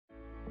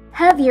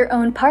Have your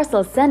own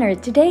parcel center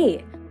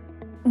today.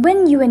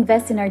 When you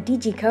invest in our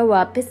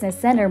digiCOOP Business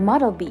Center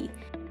Model B,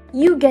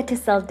 you get to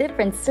sell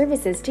different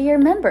services to your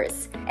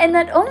members. And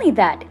not only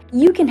that,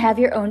 you can have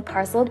your own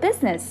parcel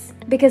business.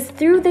 Because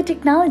through the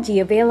technology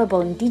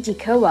available in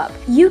digiCOOP,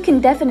 you can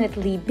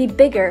definitely be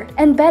bigger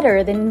and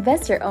better than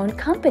investor-owned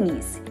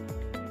companies.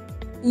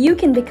 You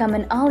can become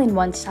an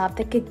all-in-one shop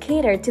that could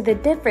cater to the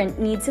different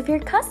needs of your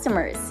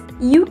customers.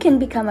 You can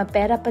become a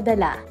pera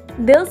padala,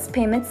 bills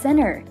payment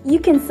center. You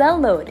can sell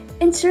load,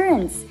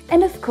 insurance,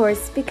 and of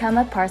course become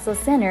a parcel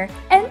center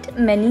and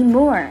many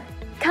more.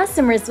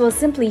 Customers will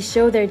simply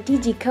show their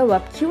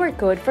digiCOOP QR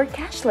code for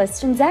cashless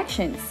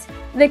transactions.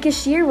 The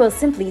cashier will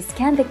simply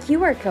scan the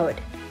QR code.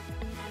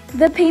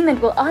 The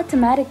payment will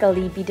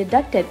automatically be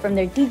deducted from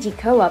their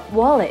digiCOOP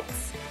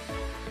wallets.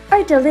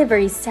 Our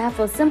delivery staff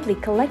will simply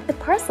collect the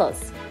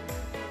parcels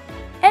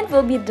and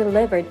will be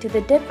delivered to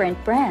the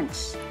different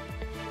branch.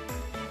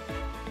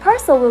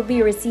 Parcel will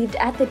be received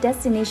at the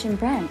destination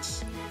branch.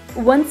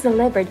 Once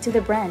delivered to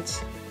the branch,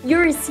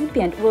 your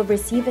recipient will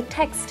receive a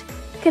text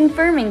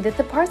confirming that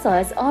the parcel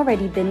has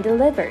already been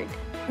delivered.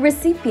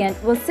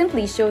 Recipient will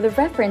simply show the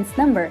reference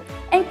number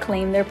and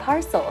claim their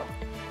parcel.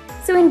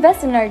 So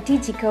invest in our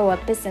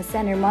digiCOOP Business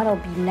Center Model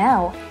B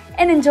now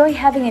and enjoy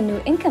having a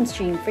new income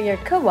stream for your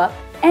co-op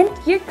and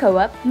your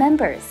co-op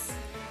members.